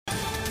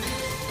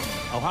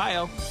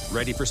Ohio,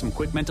 ready for some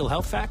quick mental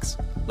health facts?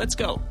 Let's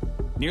go.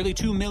 Nearly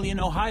 2 million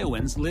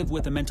Ohioans live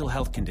with a mental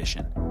health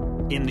condition.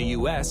 In the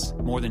U.S.,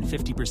 more than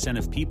 50%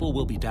 of people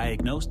will be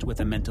diagnosed with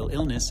a mental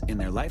illness in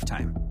their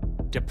lifetime.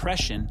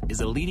 Depression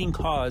is a leading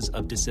cause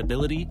of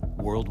disability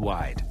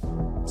worldwide.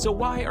 So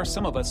why are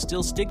some of us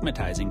still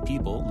stigmatizing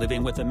people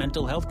living with a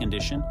mental health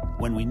condition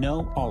when we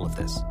know all of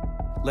this?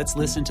 Let's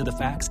listen to the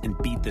facts and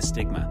beat the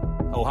stigma.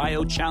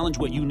 Ohio, challenge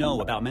what you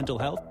know about mental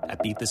health at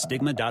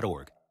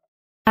beatthestigma.org.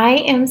 I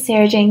am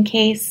Sarah Jane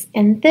Case,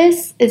 and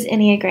this is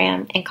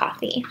Enneagram and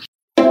Coffee.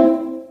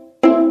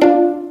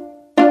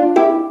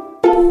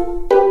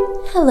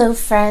 Hello,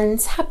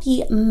 friends.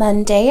 Happy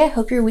Monday. I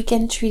hope your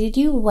weekend treated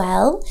you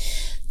well.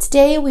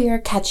 Today we are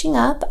catching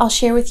up. I'll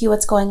share with you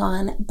what's going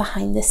on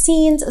behind the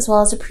scenes, as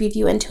well as a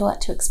preview into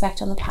what to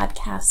expect on the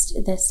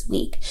podcast this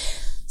week.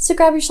 So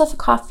grab yourself a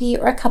coffee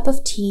or a cup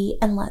of tea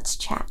and let's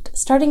chat.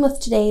 Starting with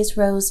today's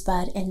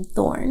Rosebud and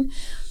Thorn.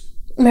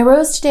 My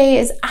rose today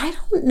is, I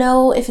don't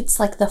know if it's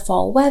like the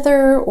fall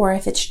weather or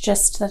if it's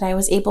just that I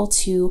was able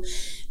to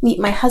meet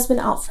my husband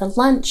out for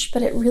lunch,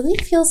 but it really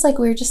feels like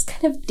we're just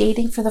kind of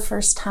dating for the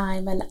first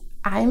time, and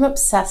I'm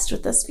obsessed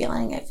with this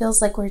feeling. It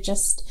feels like we're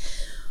just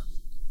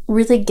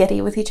really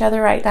giddy with each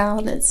other right now,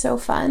 and it's so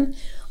fun.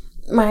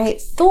 My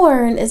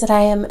thorn is that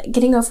I am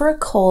getting over a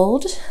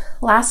cold.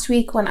 Last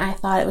week when I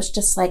thought it was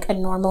just like a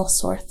normal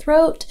sore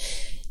throat,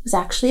 it was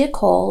actually a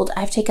cold.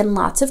 I've taken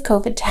lots of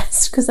COVID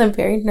tests because I'm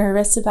very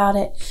nervous about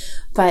it,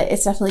 but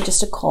it's definitely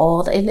just a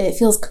cold, and it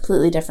feels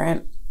completely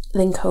different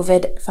than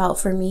COVID felt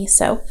for me.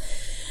 So,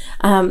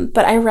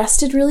 but I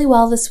rested really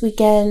well this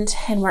weekend,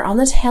 and we're on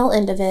the tail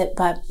end of it,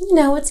 but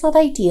it's not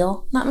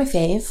ideal, not my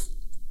fave.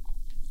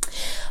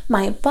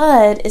 My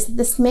bud is that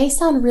this may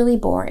sound really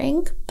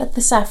boring, but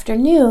this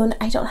afternoon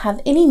I don't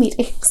have any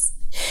meetings,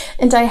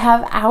 and I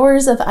have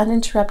hours of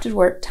uninterrupted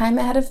work time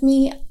ahead of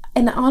me.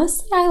 And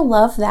honestly, I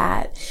love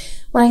that.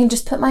 When I can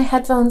just put my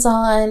headphones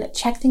on,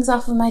 check things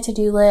off of my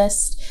to-do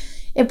list,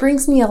 it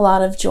brings me a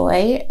lot of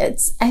joy.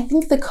 I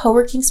think the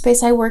co-working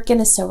space I work in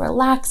is so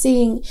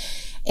relaxing,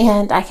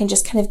 and I can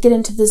just kind of get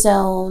into the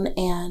zone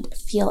and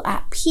feel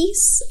at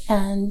peace.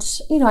 And,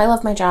 I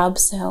love my job,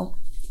 so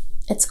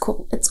it's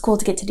cool. It's cool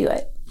to get to do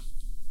it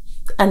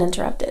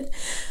uninterrupted.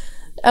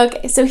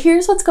 Okay, so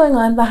here's what's going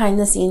on behind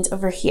the scenes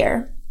over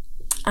here.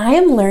 I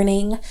am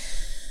learning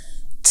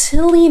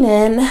to lean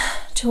in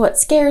to what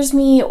scares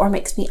me or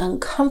makes me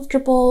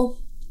uncomfortable.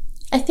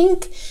 I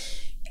think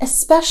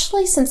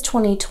especially since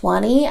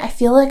 2020, I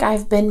feel like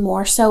I've been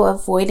more so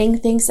avoiding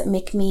things that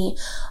make me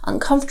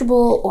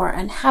uncomfortable or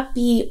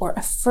unhappy or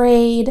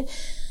afraid.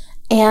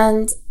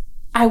 And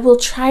I will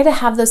try to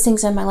have those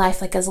things in my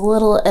life like as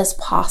little as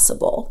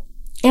possible.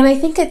 And I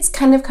think it's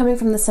kind of coming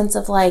from the sense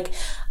of like,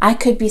 I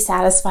could be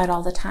satisfied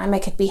all the time. I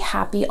could be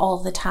happy all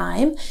the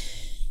time.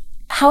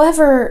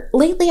 However,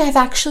 lately I've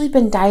actually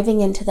been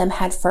diving into them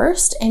head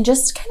first and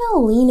just kind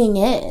of leaning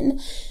in,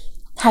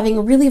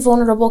 having really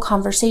vulnerable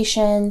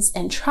conversations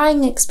and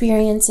trying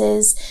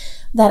experiences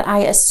that I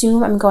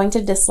assume I'm going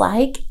to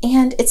dislike.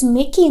 And it's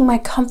making my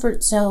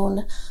comfort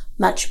zone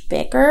much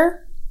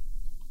bigger.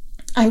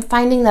 I'm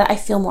finding that I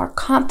feel more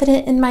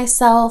confident in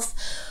myself,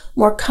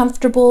 more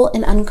comfortable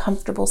in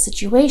uncomfortable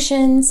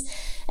situations,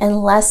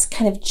 and less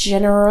kind of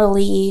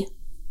generally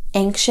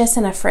anxious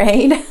and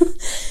afraid.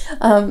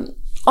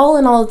 All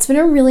in all, it's been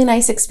a really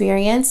nice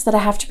experience that I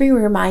have to be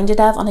reminded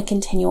of on a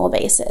continual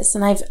basis.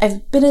 And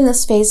I've been in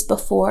this phase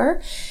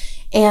before,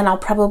 and I'll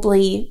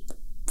probably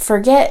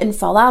forget and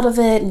fall out of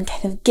it and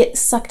kind of get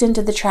sucked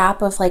into the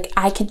trap of like,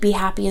 I could be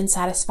happy and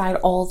satisfied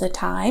all the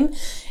time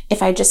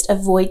if I just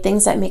avoid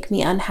things that make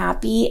me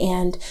unhappy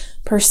and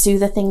pursue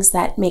the things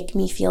that make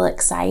me feel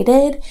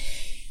excited.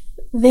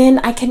 Then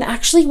I can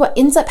actually, what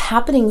ends up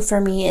happening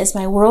for me is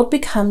my world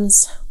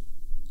becomes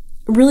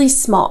really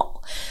small.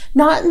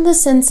 Not in the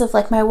sense of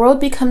like my world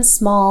becomes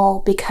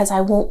small because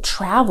I won't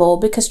travel,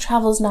 because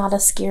travel is not a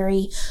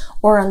scary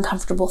or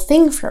uncomfortable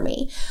thing for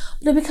me.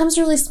 But it becomes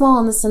really small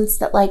in the sense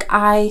that like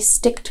I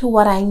stick to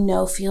what I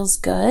know feels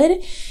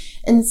good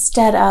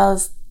instead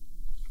of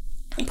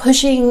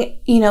pushing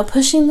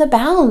the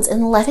bounds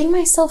and letting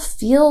myself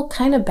feel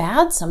kind of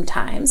bad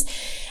sometimes.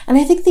 And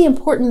I think the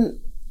important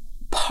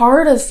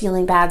part of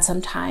feeling bad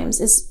sometimes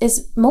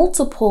is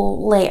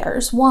multiple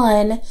layers.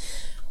 One,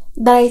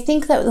 that I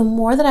think that the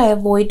more that I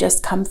avoid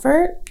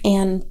discomfort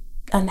and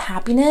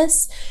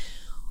unhappiness,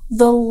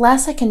 the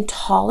less I can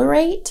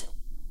tolerate,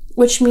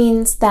 which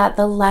means that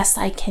the less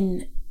I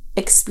can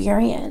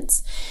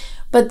experience.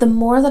 But the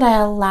more that I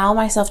allow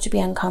myself to be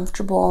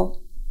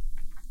uncomfortable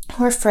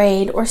or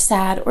afraid or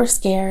sad or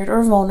scared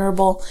or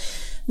vulnerable,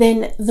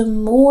 then the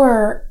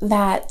more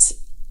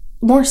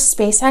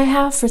space I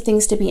have for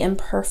things to be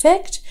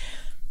imperfect,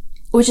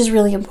 which is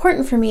really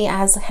important for me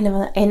as kind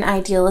of an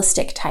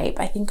idealistic type.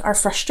 I think our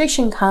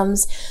frustration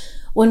comes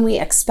when we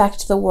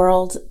expect the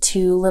world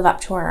to live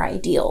up to our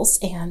ideals,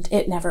 and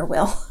it never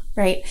will,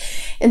 right?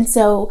 And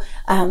so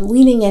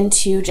leaning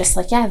into just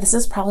like, yeah, this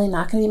is probably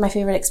not going to be my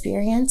favorite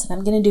experience, and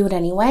I'm going to do it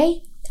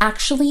anyway,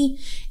 actually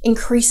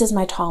increases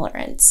my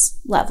tolerance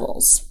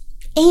levels.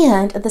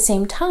 And at the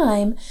same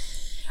time,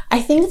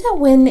 I think that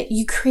when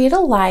you create a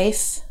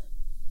life,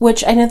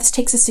 which I know this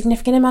takes a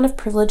significant amount of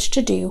privilege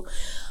to do,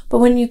 but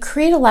when you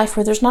create a life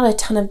where there's not a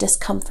ton of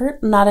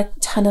discomfort, not a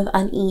ton of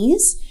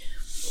unease,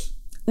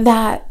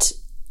 that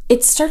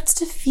it starts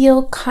to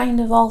feel kind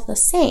of all the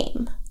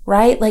same,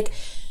 right? Like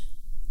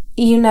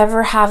you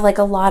never have like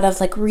a lot of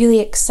like really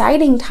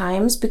exciting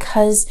times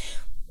because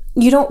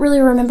you don't really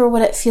remember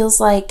what it feels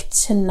like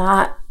to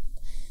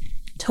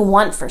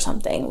want for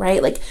something,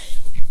 right? Like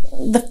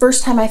the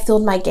first time I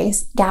filled my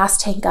gas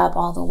tank up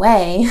all the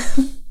way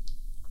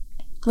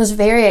was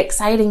very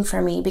exciting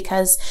for me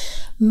because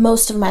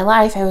most of my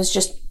life I was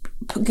just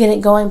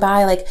going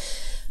by like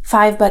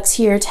 $5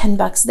 here,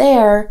 $10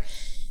 there.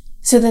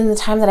 So then the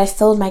time that I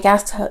filled my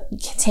gas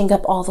tank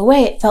up all the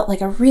way, it felt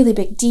like a really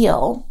big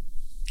deal.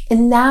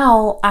 And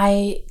now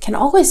I can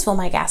always fill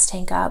my gas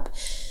tank up.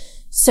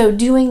 So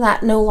doing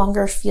that no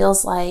longer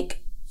feels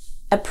like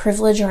a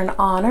privilege or an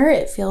honor.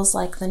 It feels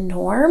like the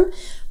norm.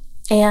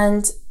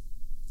 And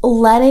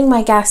letting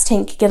my gas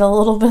tank get a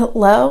little bit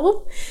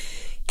low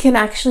can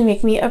actually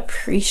make me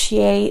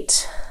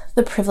appreciate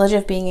the privilege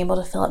of being able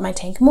to fill up my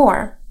tank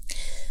more.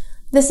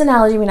 This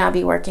analogy may not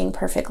be working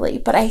perfectly,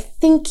 but I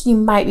think you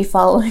might be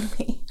following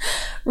me.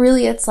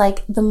 Really, it's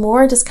like the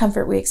more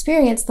discomfort we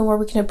experience, the more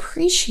we can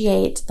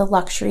appreciate the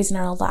luxuries in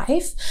our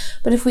life.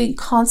 But if we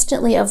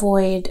constantly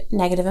avoid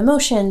negative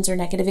emotions or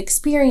negative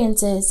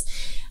experiences,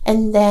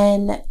 and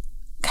then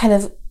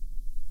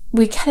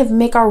we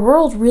make our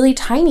world really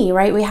tiny,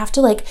 right? We have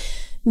to like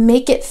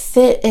make it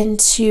fit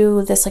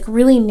into this like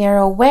really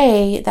narrow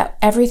way that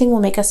everything will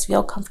make us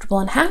feel comfortable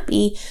and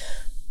happy.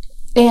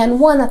 And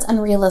one, that's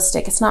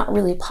unrealistic. It's not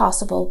really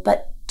possible.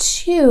 But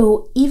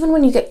two, even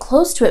when you get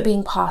close to it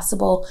being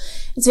possible,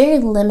 it's very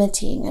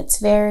limiting. It's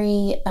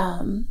very,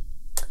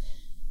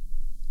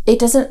 it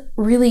doesn't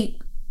really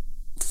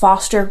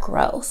foster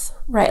growth,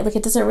 right? Like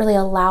it doesn't really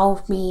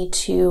allow me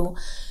to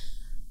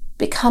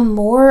become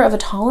more of a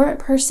tolerant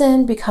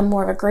person, become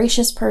more of a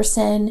gracious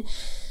person,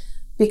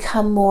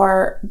 become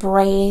more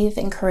brave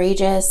and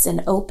courageous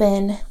and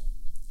open.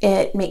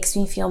 It makes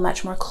me feel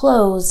much more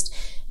closed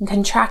and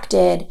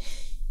contracted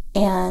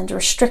and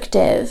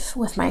restrictive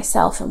with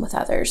myself and with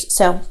others.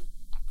 So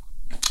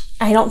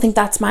I don't think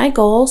that's my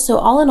goal. So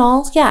all in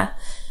all, yeah,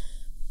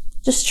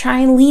 just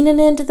trying leaning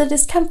into the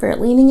discomfort,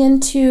 leaning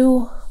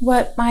into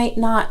what might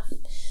not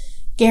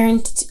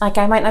guarantee, like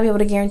I might not be able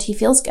to guarantee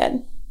feels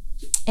good.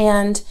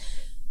 And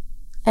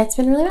it's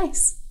been really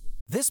nice.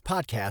 This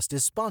podcast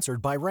is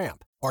sponsored by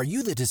Ramp. Are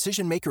you the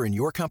decision maker in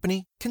your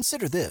company?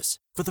 Consider this.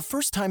 For the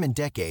first time in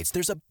decades,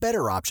 there's a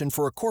better option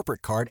for a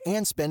corporate card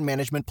and spend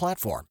management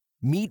platform.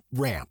 Meet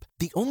Ramp,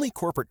 the only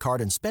corporate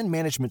card and spend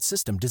management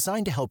system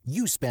designed to help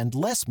you spend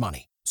less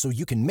money so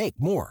you can make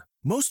more.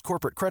 Most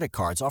corporate credit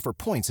cards offer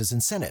points as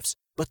incentives,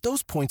 but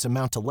those points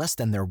amount to less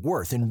than their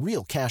worth in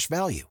real cash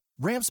value.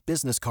 Ramp's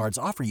business cards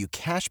offer you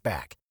cash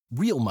back,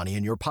 real money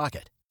in your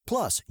pocket.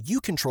 Plus, you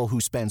control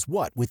who spends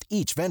what with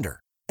each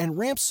vendor. And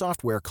Ramp's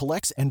software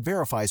collects and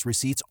verifies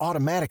receipts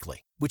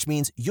automatically, which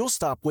means you'll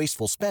stop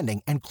wasteful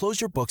spending and close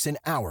your books in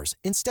hours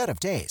instead of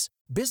days.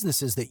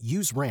 Businesses that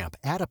use Ramp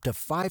add up to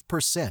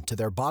 5% to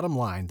their bottom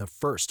line the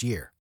first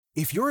year.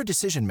 If you're a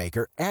decision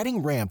maker,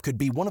 adding Ramp could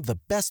be one of the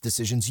best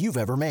decisions you've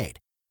ever made.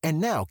 And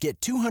now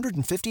get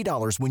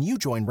 $250 when you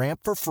join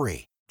Ramp for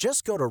free.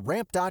 Just go to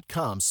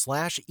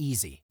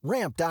ramp.com/easy.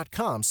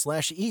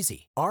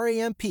 Ramp.com/easy.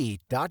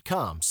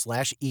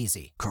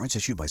 RAMP.com/easy. Cards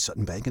issued by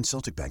Sutton Bank and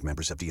Celtic Bank,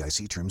 members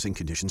FDIC. Terms and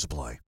conditions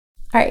apply.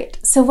 All right.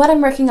 So what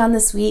I'm working on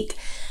this week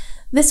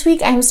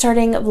I'm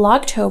starting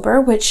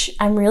Vlogtober, which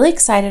I'm really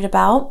excited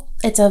about.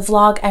 It's a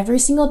vlog every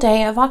single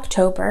day of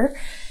October.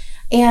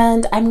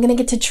 And I'm going to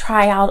get to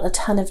try out a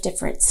ton of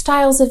different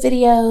styles of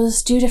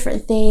videos, do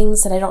different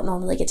things that I don't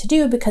normally get to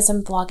do because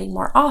I'm vlogging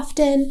more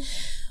often,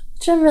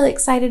 which I'm really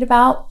excited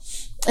about.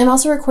 I'm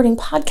also recording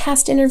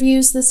podcast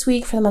interviews this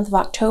week for the month of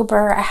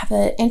October. I have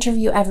an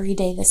interview every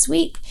day this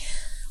week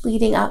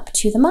leading up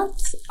to the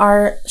month.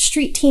 Our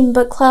Street Team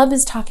Book Club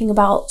is talking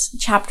about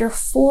chapter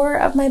 4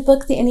 of my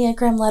book, The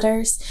Enneagram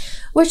Letters,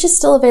 which is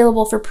still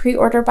available for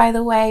pre-order, by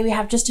the way. We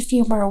have just a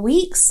few more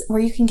weeks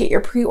where you can get your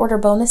pre-order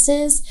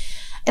bonuses.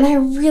 And I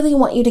really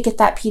want you to get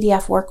that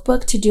PDF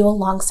workbook to do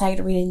alongside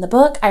reading the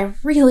book. I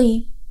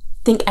really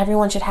think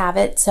everyone should have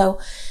it. So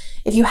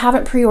if you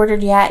haven't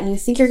pre-ordered yet and you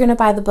think you're going to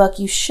buy the book,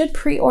 you should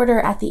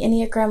pre-order at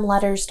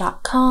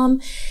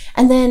theenneagramletters.com.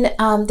 And then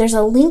there's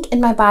a link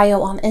in my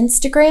bio on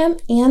Instagram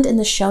and in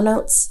the show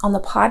notes on the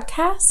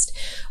podcast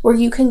where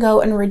you can go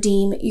and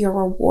redeem your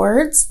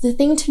rewards. The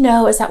thing to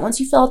know is that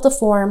once you fill out the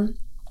form,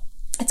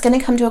 it's going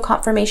to come to a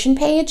confirmation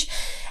page,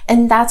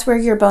 and that's where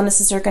your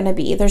bonuses are going to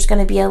be. There's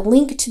going to be a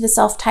link to the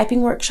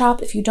self-typing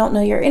workshop if you don't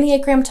know your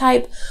Enneagram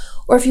type,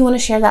 or if you want to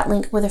share that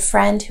link with a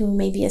friend who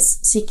maybe is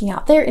seeking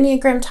out their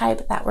Enneagram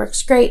type, that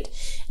works great.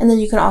 And then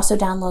you can also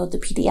download the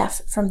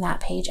PDF from that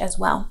page as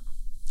well.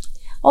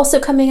 Also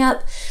coming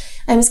up,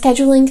 I'm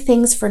scheduling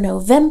things for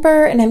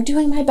November, and I'm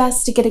doing my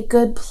best to get a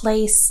good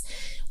place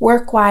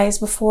work-wise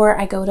before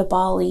I go to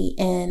Bali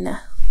in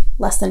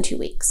less than 2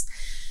 weeks.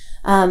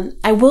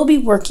 I will be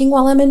working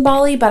while I'm in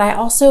Bali, but I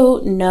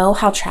also know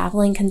how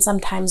traveling can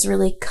sometimes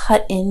really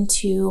cut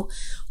into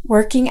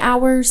working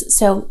hours.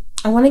 So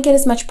I want to get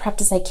as much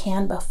prepped as I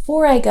can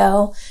before I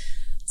go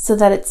so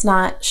that it's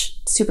not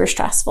super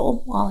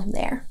stressful while I'm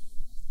there.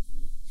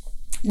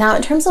 Now,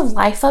 in terms of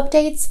life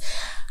updates,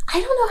 I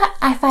don't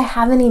know if I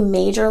have any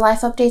major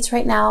life updates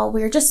right now.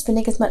 We're just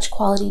spending as much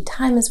quality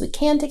time as we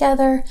can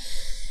together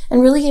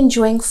and really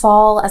enjoying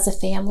fall as a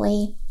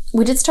family.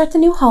 We did start the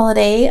new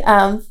holiday,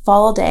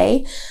 Fall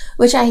Day,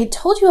 which I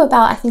told you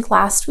about, I think,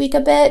 last week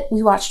a bit.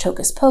 We watched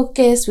Hocus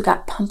Pocus. We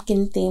got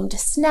pumpkin-themed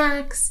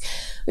snacks.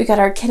 We got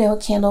our kiddo a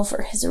candle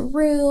for his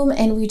room,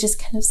 and we just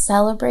kind of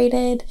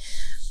celebrated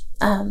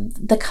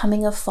the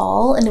coming of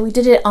fall. And we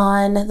did it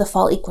on the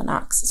fall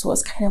equinox. So it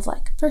was kind of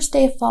like first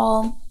day of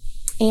fall.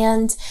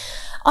 And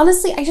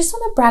honestly, I just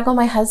want to brag on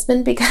my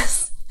husband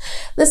because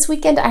this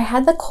weekend I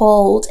had the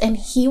cold and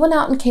he went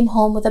out and came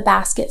home with a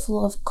basket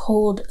full of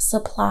cold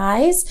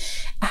supplies.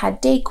 I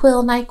had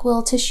Dayquil,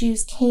 NyQuil,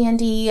 tissues,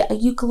 candy, a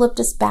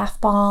eucalyptus bath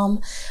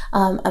bomb,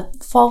 a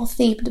fall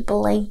themed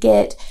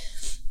blanket.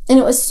 And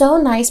it was so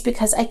nice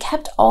because I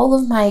kept all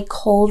of my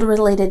cold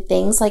related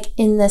things like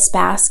in this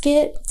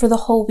basket for the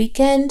whole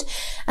weekend,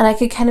 and I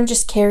could kind of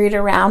just carry it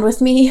around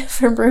with me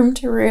from room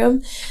to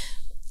room.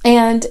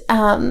 And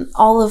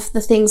all of the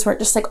things were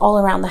just like all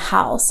around the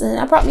house. And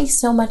that brought me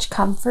so much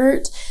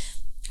comfort.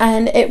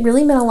 And it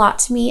really meant a lot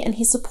to me. And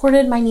he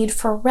supported my need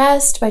for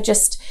rest by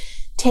just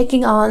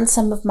taking on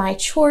some of my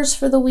chores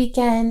for the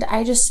weekend.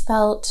 I just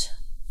felt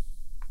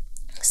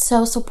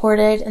so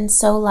supported and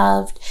so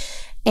loved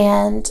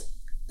and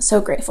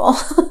so grateful.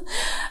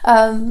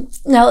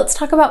 Now let's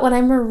talk about what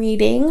I'm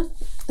reading.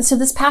 So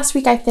this past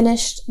week I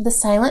finished The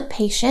Silent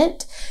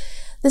Patient.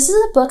 This is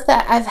a book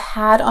that I've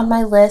had on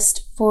my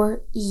list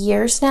for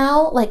years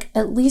now, like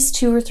at least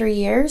 2 or 3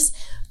 years,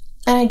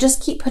 and I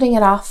just keep putting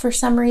it off for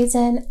some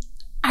reason,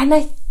 and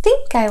I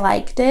think I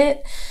liked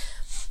it.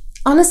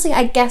 Honestly,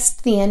 I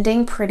guessed the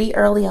ending pretty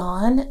early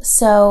on,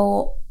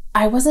 so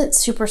I wasn't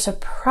super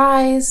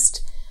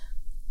surprised,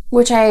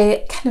 which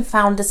I kind of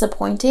found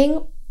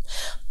disappointing,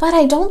 but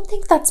I don't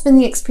think that's been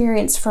the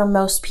experience for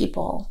most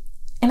people,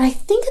 and I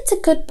think it's a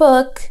good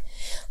book.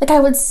 Like, I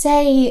would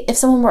say if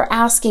someone were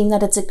asking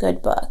that it's a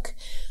good book,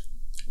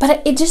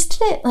 but it just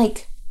didn't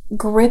like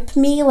grip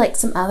me like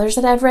some others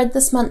that I've read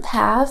this month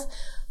have.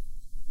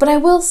 But I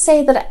will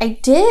say that I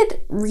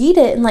did read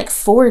it in like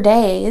 4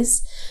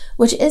 days,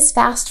 which is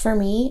fast for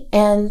me,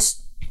 and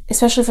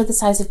especially for the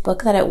size of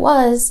book that it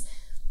was.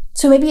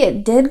 So maybe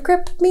it did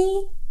grip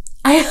me.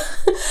 I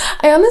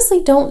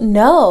honestly don't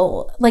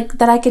know like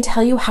that I could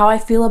tell you how I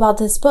feel about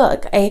this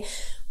book. I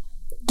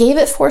gave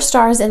it 4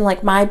 stars in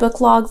like my book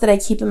log that I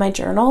keep in my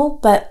journal,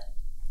 but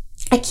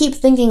I keep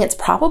thinking it's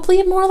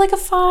probably more like a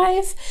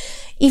 5,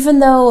 even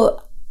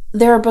though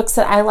there are books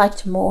that I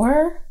liked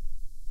more.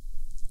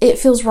 It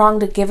feels wrong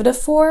to give it a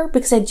 4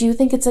 because I do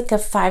think it's like a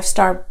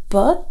 5-star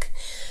book,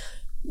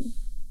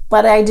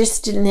 but I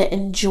just didn't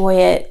enjoy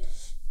it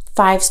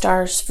 5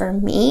 stars for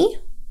me.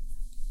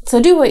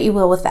 So do what you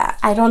will with that.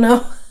 I don't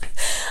know.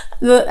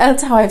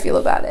 That's how I feel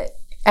about it.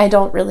 I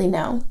don't really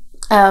know.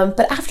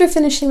 But after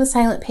finishing The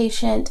Silent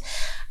Patient,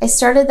 I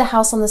started The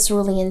House on the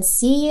Cerulean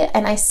Sea,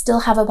 and I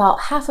still have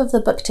about half of the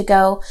book to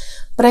go,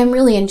 but I'm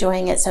really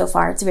enjoying it so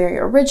far. It's very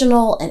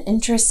original and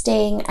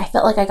interesting. I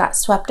felt like I got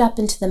swept up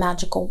into the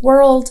magical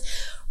world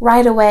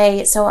right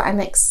away, so I'm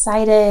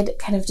excited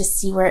kind of to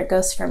see where it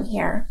goes from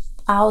here.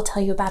 I'll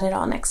tell you about it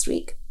all next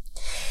week.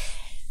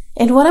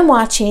 And what I'm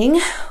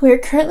watching, we're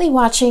currently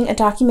watching a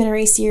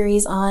documentary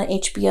series on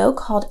HBO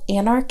called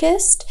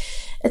Anarchist.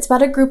 It's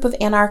about a group of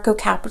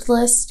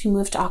anarcho-capitalists who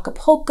moved to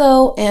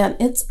Acapulco, and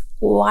it's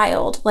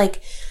wild.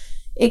 Like,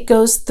 it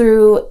goes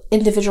through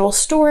individual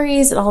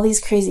stories and all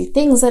these crazy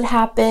things that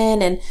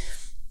happen and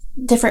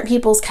different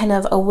people's kind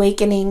of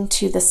awakening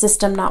to the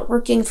system not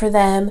working for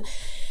them.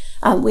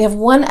 We have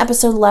 1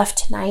 episode left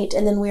tonight,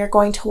 and then we are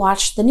going to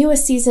watch the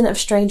newest season of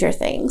Stranger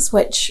Things,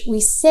 which we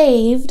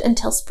saved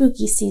until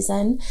spooky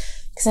season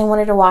because I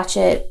wanted to watch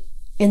it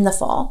in the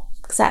fall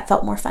because that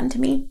felt more fun to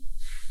me.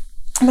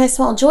 My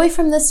small joy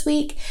from this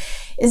week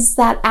is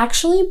that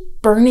actually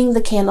burning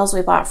the candles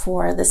we bought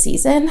for the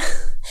season.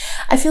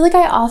 I feel like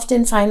I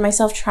often find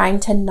myself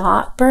trying to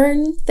not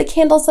burn the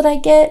candles that I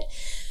get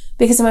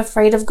because I'm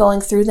afraid of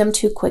going through them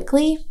too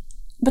quickly.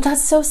 But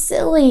that's so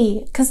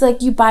silly because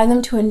like you buy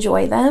them to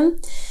enjoy them.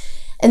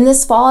 And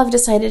this fall I've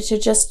decided to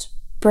just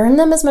burn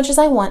them as much as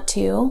I want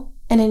to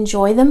and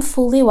enjoy them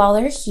fully while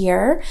they're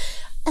here.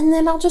 And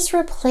then I'll just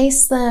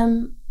replace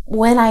them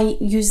when I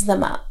use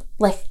them up.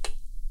 Like,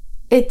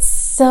 it's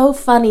so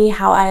funny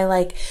how I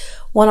like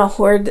want to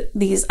hoard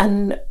these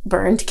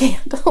unburned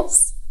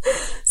candles.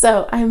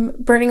 So I'm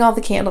burning all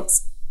the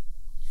candles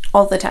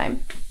all the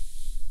time.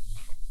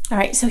 All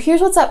right, so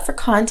here's what's up for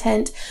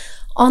content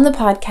on the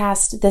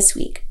podcast this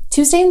week.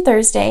 Tuesday and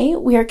Thursday,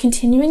 we are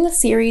continuing the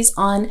series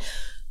on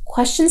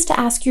questions to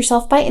ask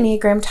yourself by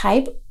Enneagram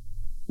type.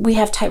 We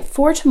have type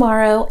 4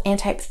 tomorrow and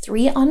type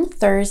 3 on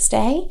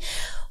Thursday.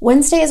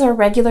 Wednesday is our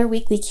regular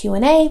weekly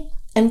Q&A.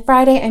 And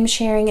Friday, I'm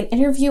sharing an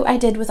interview I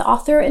did with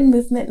author and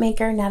movement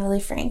maker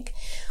Natalie Frank.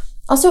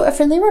 Also, a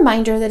friendly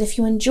reminder that if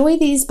you enjoy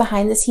these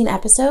behind-the-scene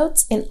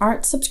episodes and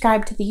aren't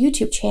subscribed to the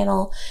YouTube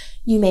channel,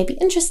 you may be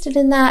interested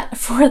in that.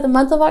 For the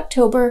month of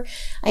October,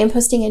 I am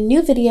posting a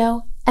new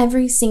video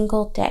every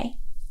single day.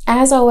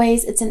 As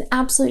always, it's an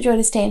absolute joy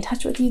to stay in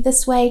touch with you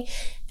this way,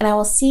 and I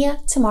will see you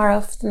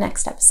tomorrow for the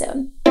next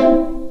episode.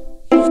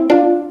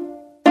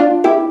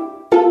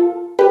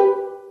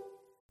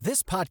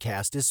 This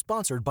podcast is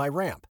sponsored by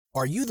Ramp.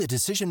 Are you the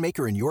decision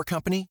maker in your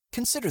company?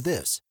 Consider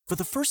this. For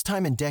the first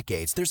time in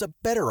decades, there's a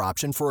better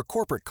option for a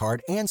corporate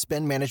card and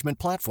spend management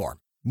platform.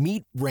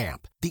 Meet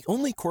Ramp, the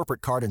only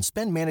corporate card and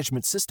spend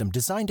management system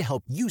designed to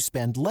help you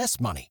spend less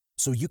money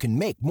so you can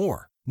make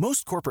more.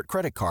 Most corporate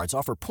credit cards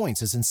offer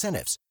points as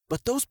incentives,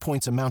 but those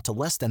points amount to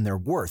less than their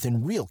worth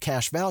in real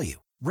cash value.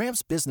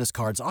 Ramp's business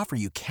cards offer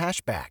you cash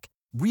back,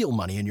 real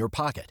money in your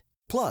pocket.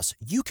 Plus,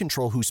 you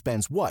control who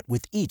spends what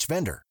with each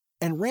vendor.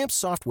 And Ramp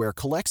software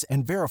collects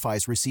and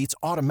verifies receipts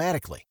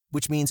automatically,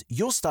 which means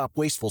you'll stop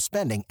wasteful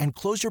spending and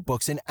close your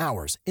books in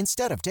hours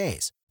instead of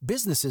days.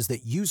 Businesses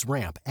that use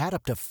Ramp add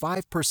up to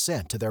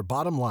 5% to their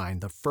bottom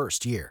line the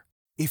first year.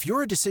 If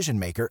you're a decision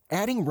maker,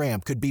 adding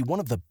Ramp could be one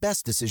of the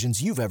best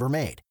decisions you've ever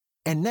made.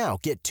 And now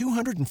get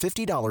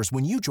 $250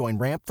 when you join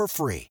Ramp for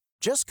free.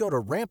 Just go to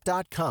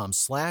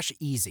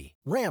ramp.com/easy.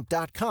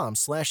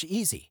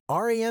 Ramp.com/easy.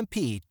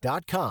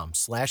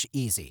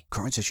 RAMP.com/easy.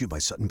 Cards issued by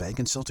Sutton Bank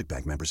and Celtic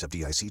Bank, members of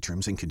FDIC.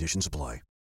 Terms and conditions apply.